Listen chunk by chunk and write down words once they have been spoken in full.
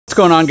What's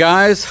going on,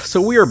 guys?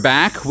 So we are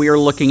back. We are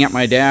looking at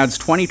my dad's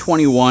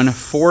 2021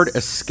 Ford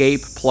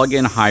Escape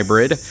plug-in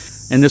hybrid,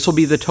 and this will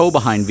be the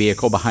tow-behind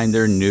vehicle behind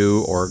their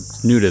new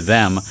to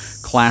them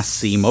Class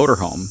C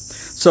motorhome.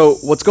 So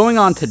what's going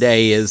on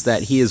today is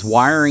that he is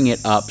wiring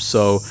it up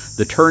so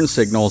the turn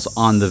signals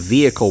on the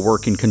vehicle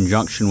work in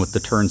conjunction with the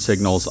turn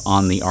signals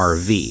on the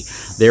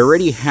RV. They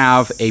already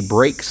have a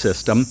brake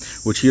system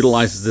which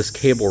utilizes this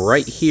cable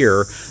right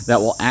here that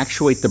will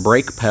actuate the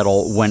brake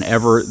pedal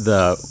whenever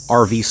the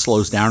RV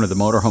slows down or the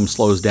motorhome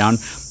slows down,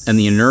 and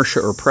the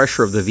inertia or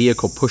pressure of the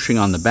vehicle pushing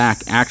on the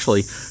back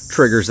actually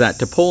triggers that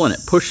to pull, and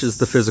it pushes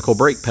the physical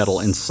brake pedal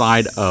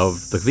inside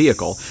of the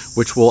vehicle,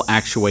 which will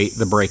actuate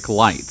the brake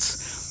lights.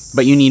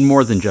 But you need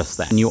more than just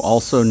that. And you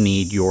also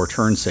need your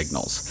turn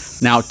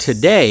signals. Now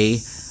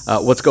today,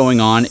 what's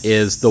going on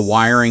is the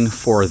wiring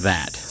for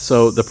that.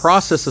 So the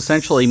process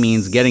essentially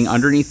means getting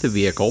underneath the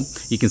vehicle.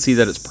 You can see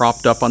that it's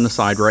propped up on the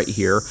side right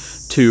here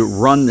to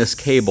run this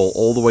cable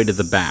all the way to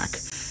the back.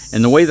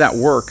 And the way that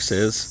works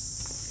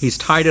is he's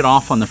tied it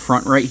off on the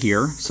front right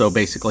here. So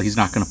basically he's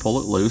not going to pull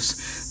it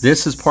loose.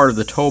 This is part of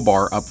the tow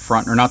bar up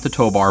front, or not the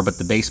tow bar, but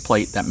the base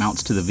plate that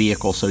mounts to the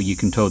vehicle so you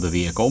can tow the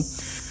vehicle.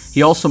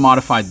 He also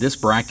modified this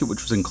bracket,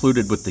 which was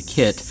included with the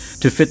kit,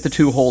 to fit the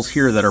two holes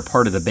here that are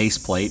part of the base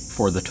plate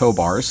for the tow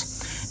bars.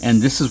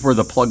 And this is where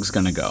the plug's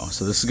going to go.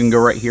 So this is going to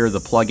go right here. The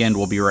plug end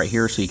will be right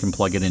here, so you can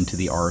plug it into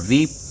the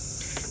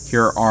RV.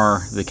 Here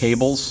are the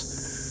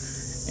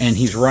cables. And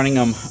he's running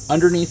them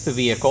underneath the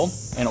vehicle,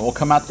 and it will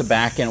come out the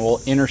back and it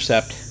will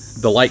intercept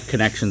the light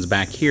connections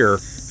back here.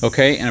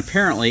 Okay, and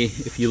apparently,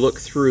 if you look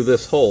through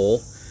this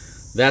hole,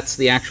 that's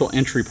the actual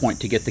entry point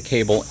to get the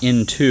cable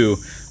into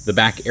the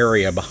back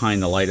area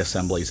behind the light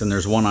assemblies, and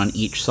there's one on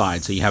each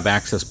side, so you have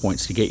access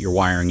points to get your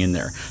wiring in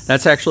there.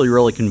 That's actually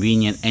really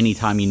convenient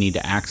anytime you need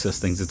to access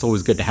things. It's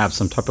always good to have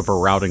some type of a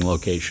routing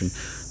location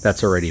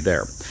that's already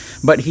there.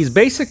 But he's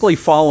basically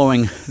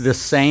following the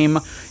same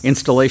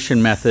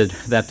installation method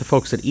that the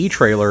folks at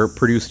eTrailer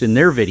produced in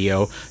their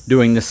video,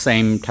 doing the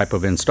same type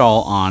of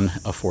install on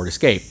a Ford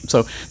Escape.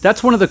 So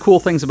that's one of the cool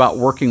things about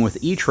working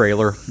with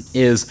eTrailer,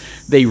 is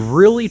they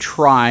really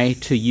try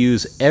to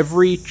use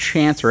every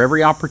chance or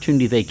every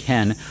opportunity they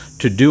can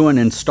to do an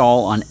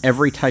install on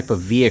every type of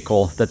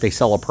vehicle that they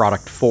sell a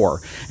product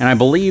for. And I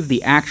believe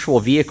the actual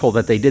vehicle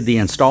that they did the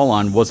install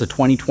on was a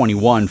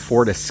 2021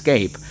 Ford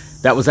Escape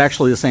that was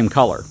actually the same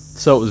color.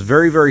 So it was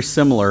very, very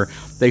similar.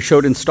 They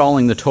showed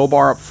installing the tow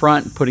bar up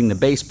front, putting the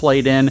base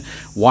plate in,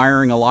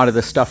 wiring a lot of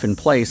this stuff in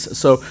place.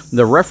 So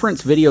the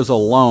reference videos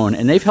alone,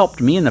 and they've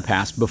helped me in the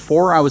past,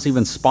 before I was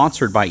even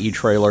sponsored by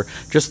eTrailer,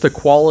 just the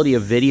quality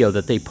of video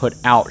that they put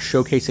out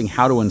showcasing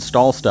how to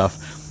install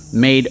stuff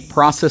made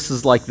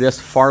processes like this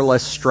far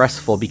less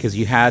stressful, because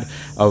you had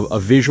a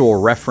visual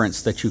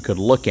reference that you could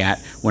look at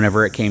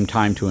whenever it came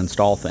time to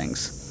install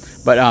things.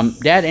 But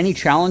Dad, any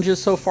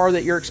challenges so far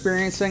that you're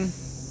experiencing?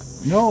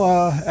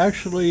 No,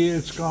 actually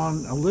it's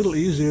gone a little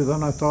easier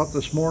than I thought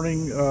this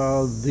morning.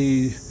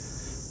 The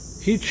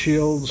heat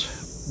shields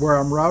where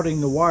I'm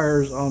routing the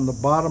wires on the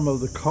bottom of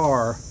the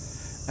car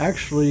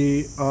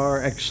actually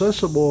are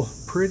accessible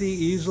pretty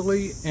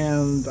easily,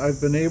 and I've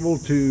been able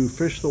to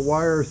fish the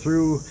wire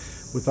through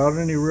without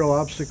any real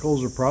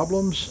obstacles or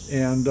problems,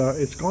 and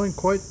it's going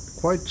quite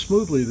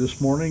smoothly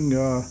this morning.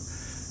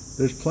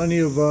 There's plenty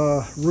of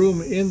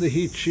room in the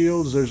heat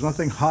shields. There's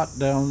nothing hot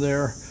down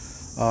there.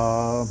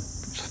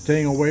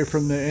 Staying away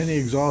from any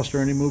exhaust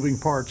or any moving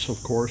parts,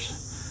 of course.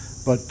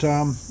 But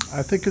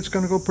I think it's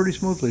going to go pretty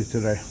smoothly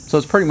today. So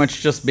it's pretty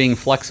much just being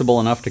flexible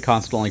enough to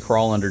constantly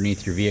crawl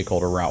underneath your vehicle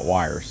to route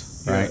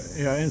wires, right?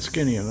 Yeah, and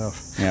skinny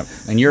enough. Yep.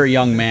 And you're a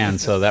young man,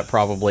 so that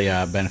probably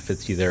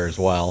benefits you there as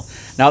well.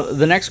 Now,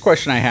 the next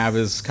question I have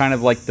is kind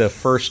of like the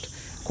first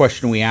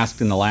question we asked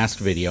in the last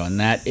video,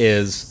 and that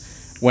is,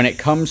 when it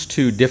comes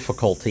to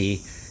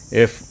difficulty,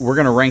 if we're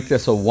going to rank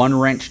this a 1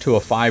 wrench to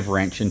a 5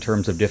 wrench in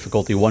terms of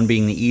difficulty, 1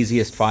 being the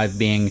easiest, 5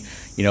 being,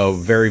 you know,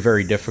 very,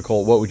 very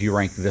difficult, what would you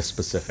rank this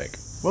specific?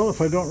 Well, if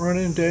I don't run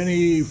into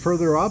any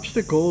further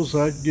obstacles,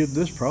 I'd give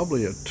this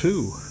probably a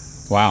 2.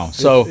 Wow.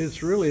 So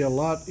it's really a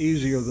lot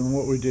easier than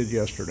what we did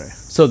yesterday.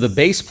 So the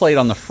base plate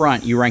on the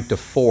front, you ranked a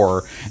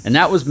 4, and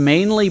that was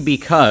mainly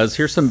because,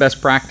 here's some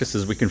best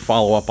practices we can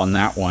follow up on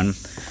that one.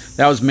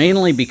 That was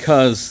mainly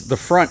because the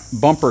front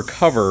bumper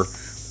cover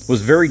was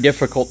very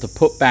difficult to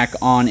put back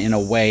on in a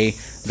way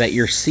that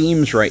your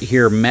seams right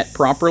here met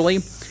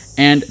properly,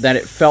 and that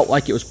it felt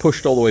like it was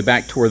pushed all the way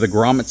back to where the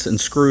grommets and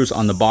screws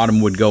on the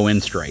bottom would go in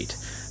straight,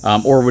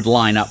 or would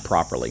line up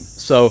properly.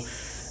 So,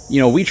 you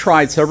know, we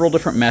tried several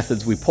different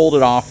methods. We pulled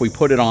it off, we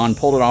put it on,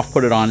 pulled it off,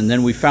 put it on, and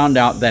then we found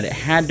out that it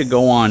had to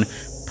go on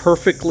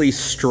perfectly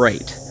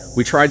straight.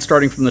 We tried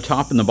starting from the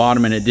top and the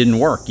bottom, and it didn't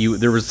work.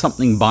 There was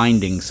something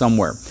binding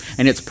somewhere,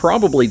 and it's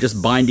probably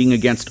just binding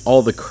against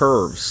all the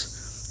curves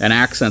and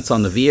accents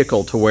on the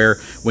vehicle, to where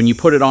when you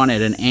put it on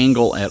at an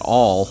angle at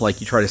all, like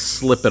you try to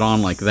slip it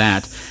on like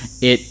that,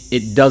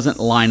 it doesn't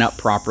line up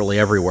properly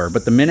everywhere.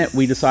 But the minute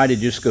we decided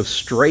to just go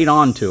straight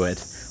onto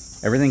it,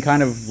 everything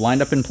kind of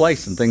lined up in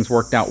place and things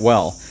worked out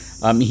well.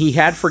 He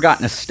had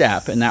forgotten a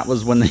step, and that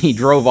was when he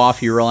drove off.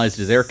 He realized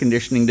his air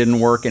conditioning didn't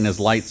work and his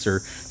lights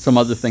or some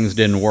other things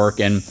didn't work,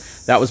 and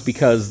that was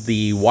because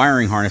the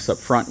wiring harness up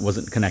front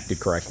wasn't connected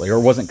correctly, or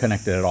wasn't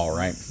connected at all,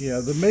 right? Yeah,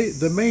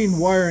 the main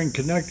wiring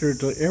connector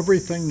to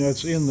everything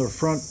that's in the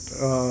front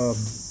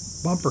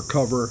bumper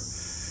cover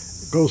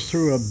goes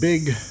through a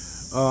big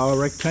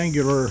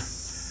rectangular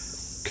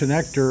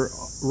connector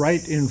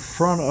right in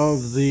front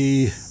of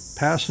the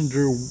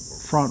passenger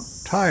front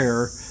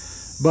tire,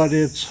 but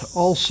it's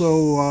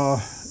also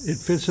it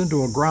fits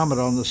into a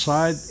grommet on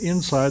the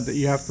inside that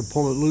you have to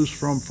pull it loose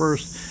from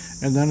first,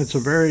 and then it's a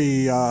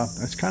very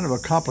it's kind of a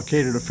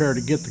complicated affair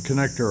to get the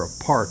connector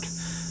apart.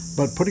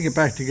 But putting it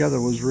back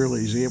together was real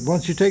easy.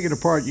 Once you take it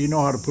apart, you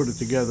know how to put it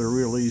together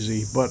real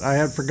easy. But I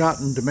had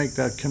forgotten to make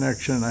that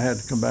connection. I had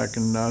to come back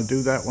and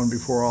do that one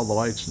before all the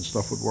lights and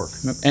stuff would work.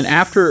 And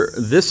after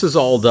this is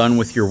all done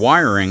with your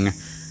wiring,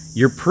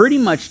 you're pretty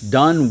much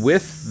done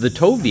with the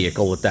tow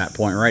vehicle at that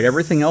point, right?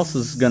 Everything else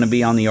is going to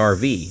be on the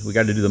RV. We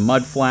got to do the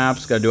mud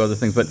flaps, got to do other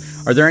things. But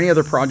are there any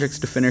other projects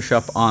to finish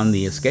up on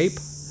the Escape?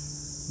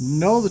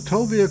 No, the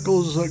tow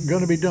vehicle is going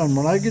to be done.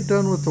 When I get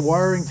done with the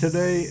wiring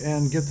today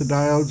and get the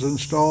diodes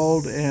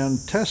installed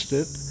and test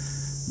it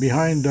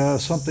behind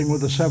something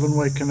with a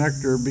 7-way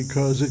connector,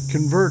 because it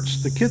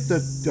converts the kit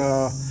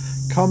that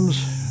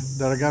comes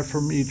that I got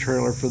from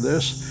eTrailer for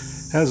this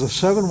has a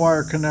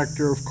 7-wire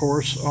connector, of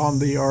course, on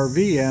the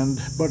RV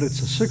end, but it's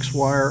a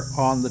 6-wire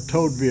on the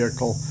towed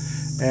vehicle.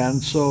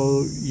 And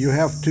so you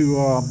have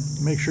to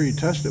make sure you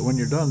test it when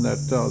you're done,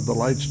 that the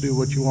lights do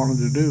what you want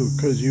them to do,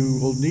 because you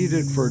will need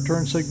it for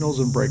turn signals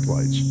and brake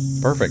lights.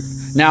 Perfect.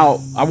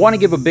 Now, I want to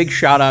give a big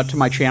shout out to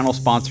my channel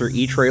sponsor,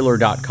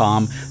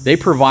 etrailer.com. They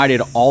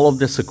provided all of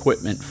this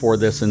equipment for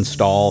this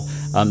install.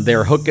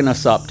 They're hooking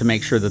us up to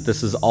make sure that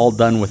this is all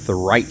done with the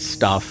right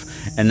stuff,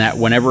 and that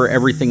whenever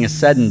everything is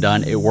said and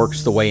done, it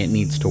works the way it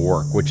needs to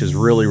work, which is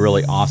really,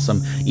 really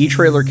awesome.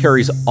 eTrailer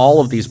carries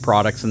all of these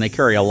products, and they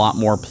carry a lot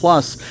more.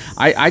 Plus,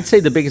 I'd say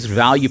the biggest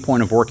value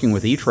point of working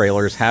with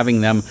eTrailer is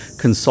having them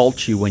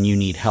consult you when you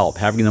need help,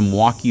 having them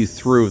walk you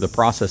through the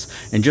process,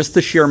 and just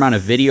the sheer amount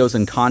of videos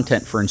and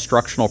content for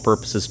instructional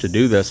purposes to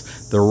do this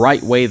the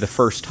right way the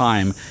first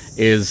time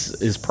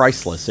is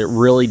priceless. It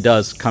really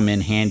does come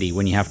in handy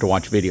when you have to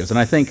watch videos. And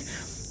I think,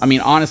 I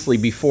mean, honestly,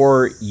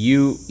 before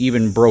you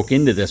even broke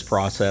into this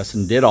process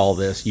and did all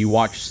this, you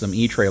watched some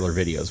eTrailer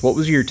videos. What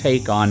was your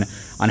take on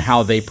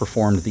how they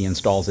performed the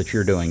installs that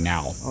you're doing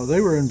now? Oh,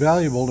 they were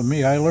invaluable to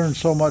me. I learned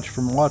so much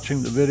from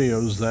watching the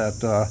videos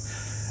that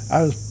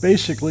I was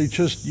basically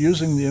just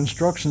using the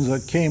instructions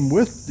that came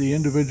with the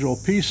individual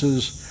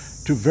pieces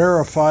to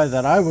verify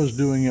that I was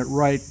doing it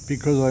right,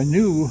 because I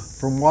knew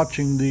from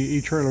watching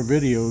the eTrailer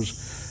videos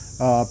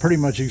pretty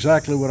much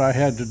exactly what I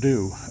had to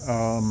do.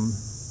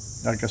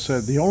 Like I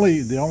said, the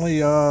only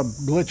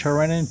glitch I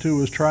ran into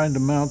was trying to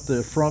mount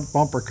the front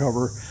bumper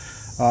cover.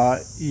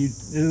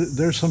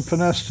 There's some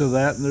finesse to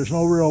that, and there's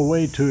no real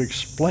way to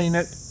explain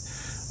it.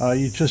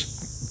 You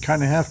just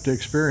kind of have to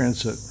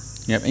experience it.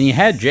 Yep, and you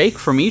had Jake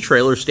from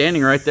eTrailer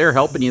standing right there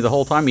helping you the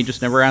whole time. You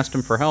just never asked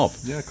him for help.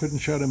 Yeah, I couldn't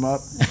shut him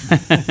up.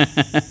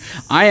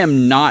 I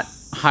am not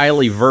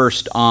highly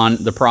versed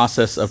on the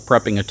process of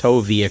prepping a tow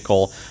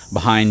vehicle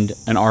behind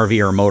an RV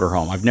or a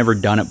motorhome. I've never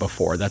done it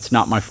before. That's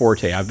not my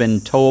forte. I've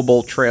been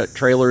towable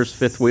trailers,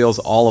 fifth wheels,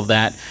 all of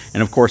that,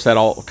 and of course that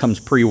all comes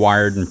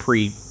pre-wired and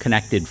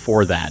pre-connected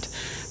for that.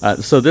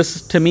 So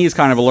this, to me, is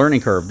kind of a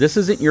learning curve. This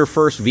isn't your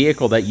first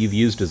vehicle that you've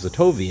used as a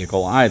tow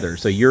vehicle either,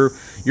 so you're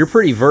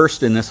pretty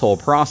versed in this whole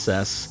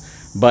process,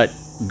 but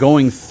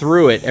going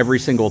through it every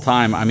single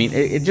time, I mean,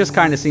 it just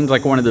kind of seems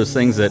like one of those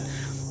things that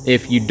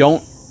if you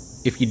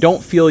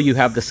don't feel you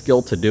have the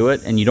skill to do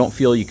it, and you don't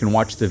feel you can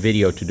watch the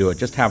video to do it,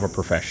 just have a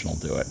professional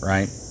do it,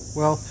 right?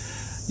 Well,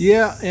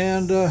 yeah,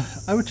 and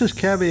I would just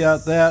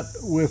caveat that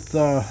with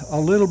a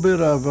little bit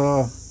of,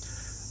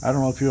 I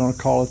don't know if you want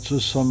to call it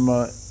just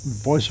some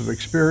voice of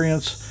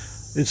experience.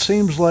 It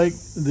seems like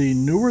the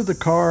newer the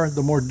car,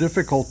 the more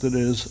difficult it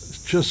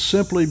is, just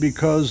simply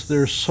because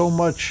there's so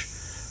much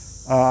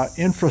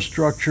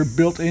infrastructure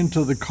built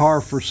into the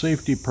car for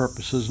safety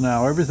purposes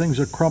now. Everything's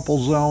a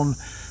crumple zone.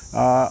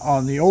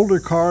 On the older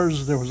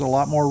cars, there was a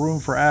lot more room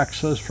for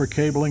access for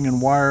cabling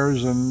and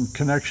wires and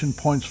connection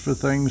points for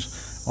things.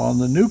 On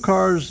the new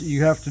cars,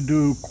 you have to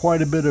do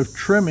quite a bit of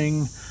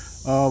trimming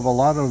of a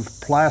lot of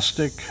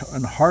plastic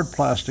and hard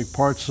plastic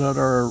parts that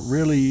are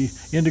really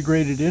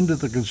integrated into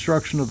the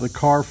construction of the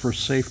car for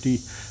safety,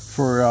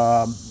 for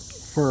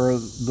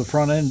the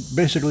front end,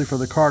 basically for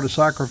the car to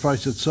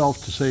sacrifice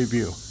itself to save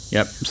you.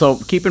 Yep. So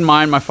keep in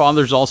mind, my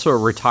father's also a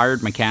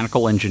retired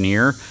mechanical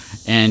engineer,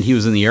 and he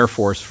was in the Air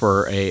Force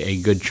for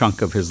a good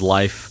chunk of his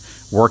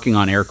life working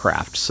on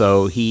aircraft.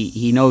 So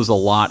he knows a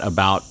lot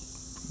about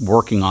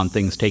working on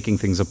things, taking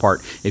things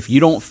apart. If you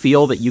don't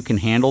feel that you can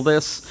handle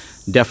this,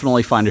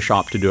 definitely find a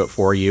shop to do it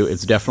for you.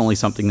 It's definitely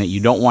something that you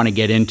don't want to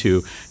get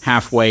into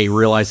halfway,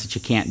 realize that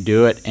you can't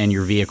do it, and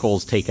your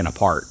vehicle's taken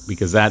apart,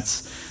 because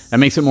that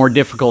makes it more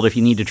difficult if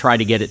you need to try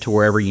to get it to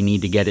wherever you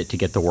need to get it to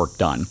get the work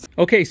done.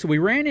 Okay, so we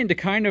ran into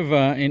kind of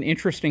an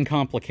interesting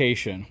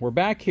complication. We're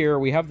back here,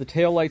 we have the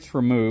taillights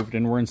removed,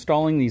 and we're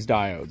installing these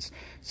diodes.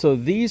 So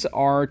these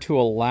are to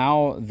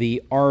allow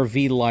the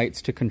RV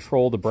lights to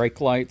control the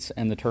brake lights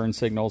and the turn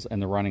signals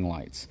and the running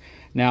lights.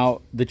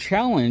 Now, the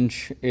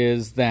challenge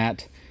is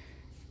that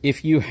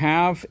if you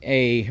have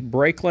a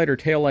brake light or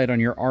tail light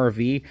on your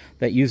RV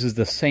that uses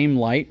the same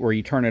light where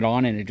you turn it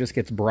on and it just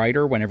gets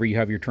brighter whenever you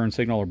have your turn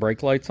signal or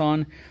brake lights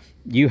on,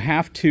 you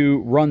have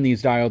to run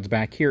these diodes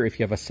back here if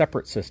you have a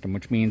separate system,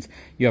 which means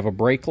you have a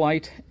brake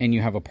light and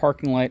you have a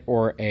parking light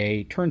or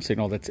a turn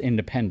signal that's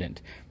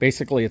independent.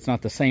 Basically, it's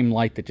not the same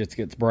light that just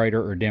gets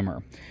brighter or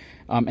dimmer.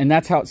 And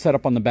that's how it's set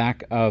up on the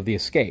back of the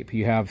Escape.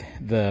 You have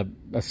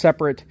a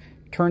separate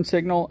turn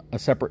signal, a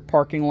separate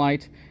parking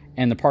light,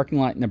 and the parking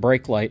light and the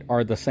brake light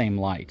are the same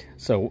light,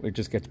 so it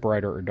just gets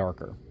brighter or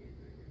darker,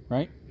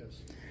 right?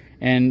 Yes.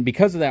 And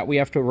because of that, we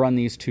have to run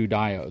these two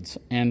diodes.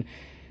 And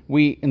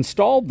we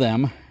installed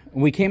them,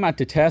 we came out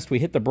to test, we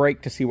hit the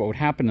brake to see what would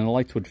happen, and the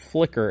lights would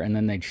flicker, and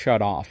then they'd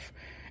shut off.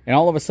 And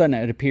all of a sudden,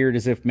 it appeared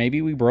as if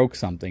maybe we broke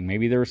something.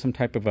 Maybe there was some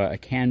type of a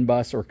CAN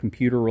bus or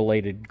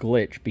computer-related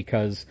glitch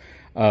because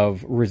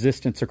of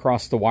resistance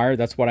across the wire.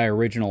 That's what I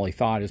originally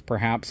thought, is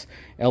perhaps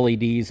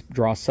LEDs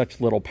draw such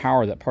little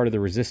power that part of the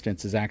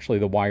resistance is actually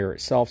the wire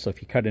itself. So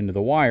if you cut into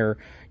the wire,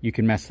 you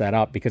can mess that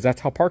up, because that's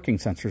how parking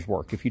sensors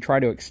work. If you try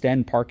to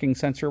extend parking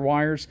sensor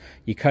wires,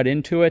 you cut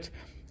into it,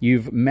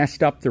 you've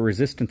messed up the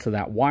resistance of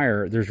that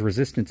wire. There's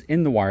resistance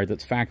in the wire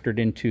that's factored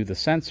into the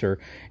sensor,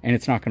 and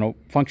it's not going to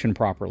function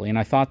properly. And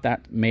I thought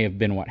that may have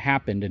been what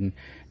happened, and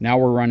now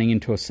we're running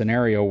into a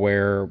scenario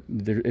where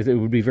it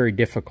would be very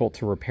difficult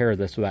to repair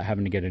this without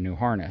having to get a new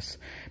harness.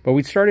 But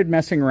we started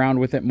messing around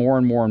with it more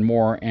and more and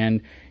more,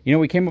 and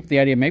we came up with the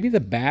idea maybe the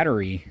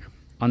battery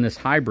on this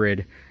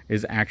hybrid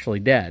is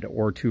actually dead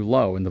or too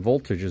low, and the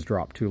voltage has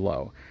dropped too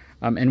low.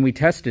 And we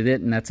tested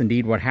it, and that's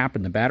indeed what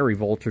happened. The battery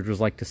voltage was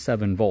like to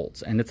 7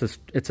 volts, and it's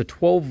a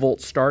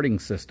 12-volt starting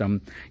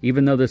system,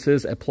 even though this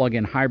is a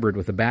plug-in hybrid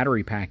with a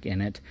battery pack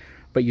in it,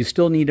 but you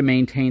still need to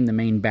maintain the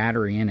main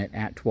battery in it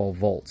at 12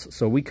 volts.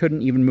 So we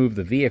couldn't even move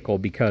the vehicle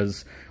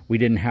because we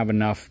didn't have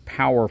enough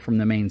power from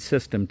the main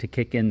system to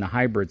kick in the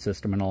hybrid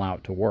system and allow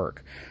it to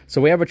work. So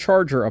we have a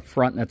charger up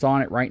front that's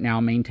on it right now,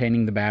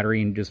 maintaining the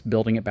battery and just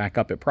building it back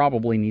up. It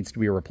probably needs to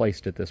be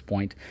replaced at this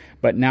point,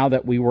 but now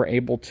that we were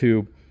able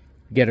to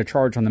get a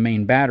charge on the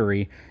main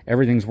battery,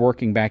 everything's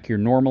working back here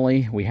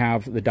normally. We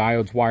have the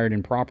diodes wired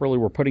in properly.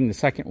 We're putting the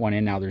second one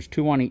in now. There's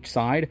 2 on each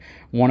side,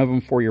 one of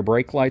them for your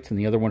brake lights and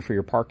the other one for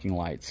your parking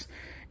lights.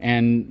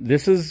 And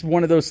this is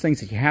one of those things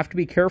that you have to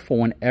be careful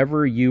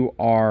whenever you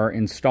are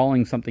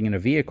installing something in a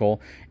vehicle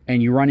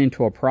and you run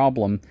into a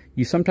problem.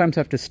 You sometimes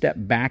have to step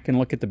back and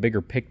look at the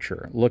bigger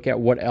picture. Look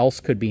at what else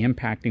could be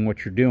impacting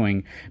what you're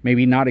doing,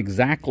 maybe not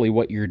exactly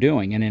what you're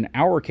doing. And in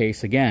our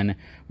case, again,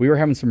 we were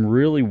having some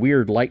really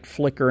weird light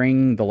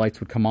flickering. The lights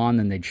would come on,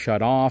 then they'd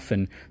shut off,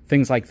 and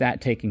things like that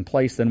taking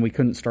place. Then we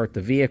couldn't start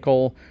the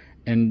vehicle,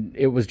 and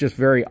it was just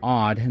very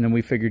odd. And then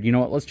we figured, you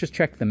know what, let's just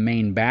check the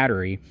main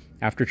battery.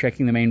 After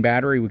checking the main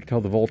battery, we could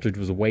tell the voltage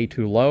was way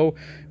too low.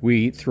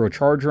 We threw a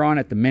charger on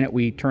it. The minute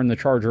we turned the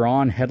charger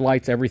on,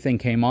 headlights, everything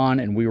came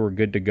on, and we were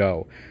good to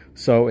go.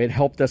 So it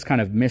helped us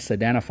kind of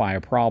misidentify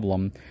a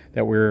problem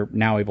that we're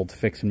now able to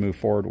fix and move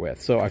forward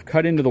with. So I've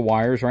cut into the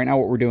wires. Right now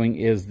what we're doing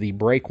is the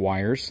brake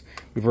wires.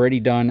 We've already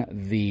done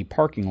the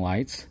parking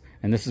lights,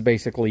 and this is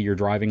basically your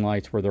driving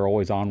lights where they're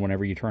always on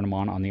whenever you turn them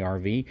on the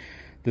RV.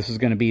 This is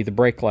going to be the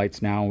brake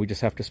lights now. We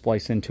just have to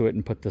splice into it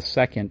and put the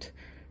second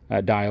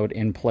diode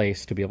in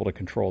place to be able to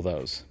control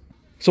those.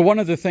 So one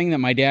other thing that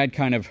my dad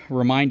kind of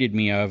reminded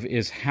me of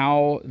is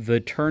how the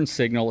turn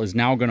signal is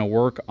now going to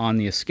work on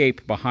the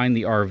Escape behind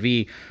the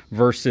RV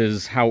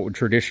versus how it would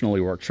traditionally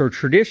work. So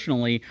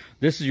traditionally,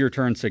 this is your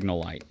turn signal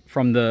light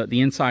from the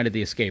inside of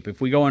the Escape.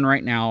 If we go in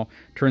right now,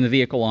 turn the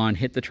vehicle on,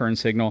 hit the turn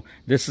signal,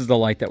 this is the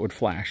light that would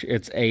flash.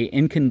 It's a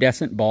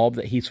incandescent bulb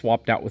that he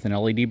swapped out with an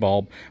LED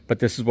bulb, but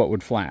this is what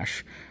would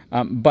flash.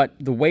 But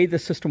the way the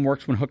system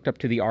works when hooked up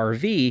to the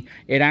RV,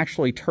 it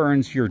actually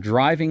turns your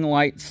driving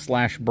light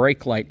 /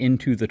 brake light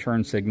into the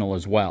turn signal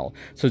as well.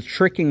 So it's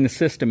tricking the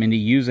system into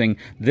using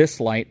this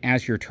light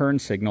as your turn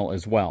signal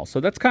as well. So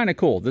that's kind of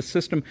cool. This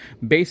system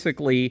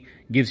basically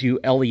gives you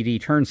LED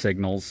turn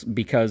signals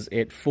because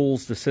it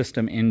fools the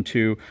system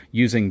into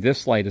using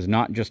this light as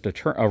not just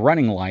a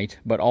running light,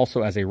 but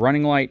also as a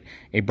running light,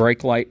 a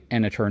brake light,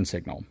 and a turn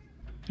signal.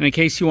 And in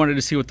case you wanted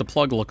to see what the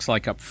plug looks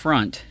like up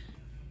front,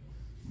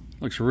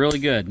 looks really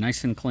good,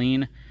 nice and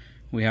clean.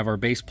 We have our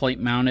base plate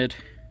mounted,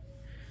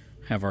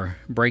 have our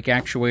brake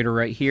actuator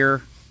right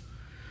here.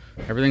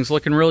 Everything's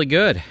looking really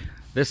good.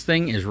 This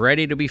thing is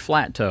ready to be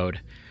flat towed.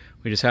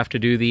 We just have to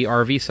do the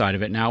RV side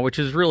of it now, which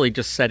is really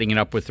just setting it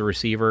up with the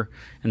receiver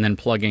and then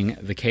plugging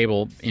the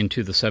cable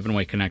into the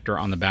 7-way connector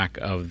on the back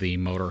of the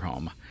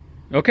motorhome.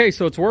 Okay,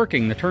 so it's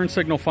working. The turn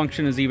signal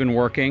function is even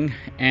working,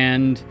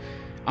 and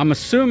I'm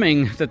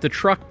assuming that the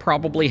truck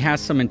probably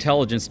has some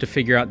intelligence to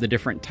figure out the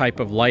different type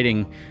of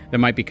lighting that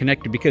might be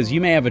connected, because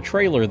you may have a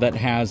trailer that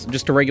has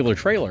just a regular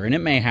trailer, and it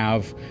may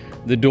have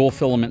the dual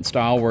filament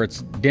style where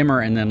it's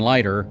dimmer and then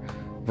lighter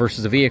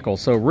versus a vehicle.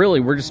 So really,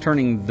 we're just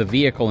turning the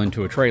vehicle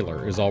into a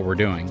trailer is all we're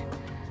doing.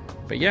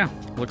 But yeah,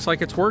 looks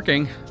like it's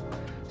working.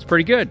 It's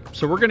pretty good.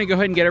 So we're gonna go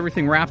ahead and get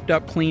everything wrapped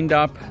up, cleaned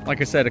up.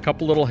 Like I said, a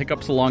couple little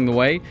hiccups along the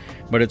way,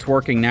 but it's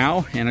working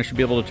now, and I should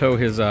be able to tow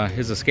his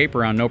Escape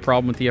around no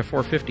problem with the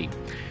F450.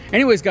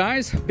 Anyways,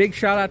 guys, big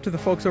shout out to the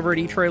folks over at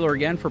eTrailer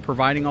again for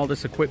providing all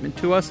this equipment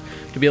to us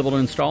to be able to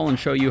install and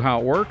show you how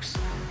it works.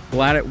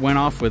 Glad it went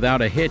off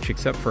without a hitch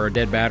except for a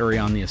dead battery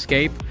on the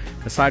Escape.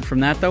 Aside from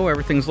that though,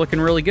 everything's looking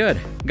really good.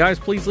 Guys,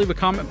 please leave a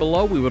comment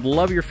below. We would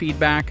love your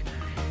feedback.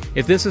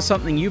 If this is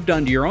something you've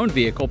done to your own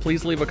vehicle,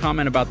 please leave a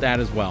comment about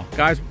that as well.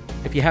 Guys,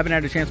 if you haven't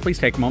had a chance, please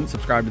take a moment,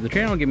 subscribe to the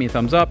channel, give me a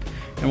thumbs up,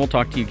 and we'll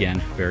talk to you again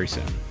very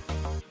soon.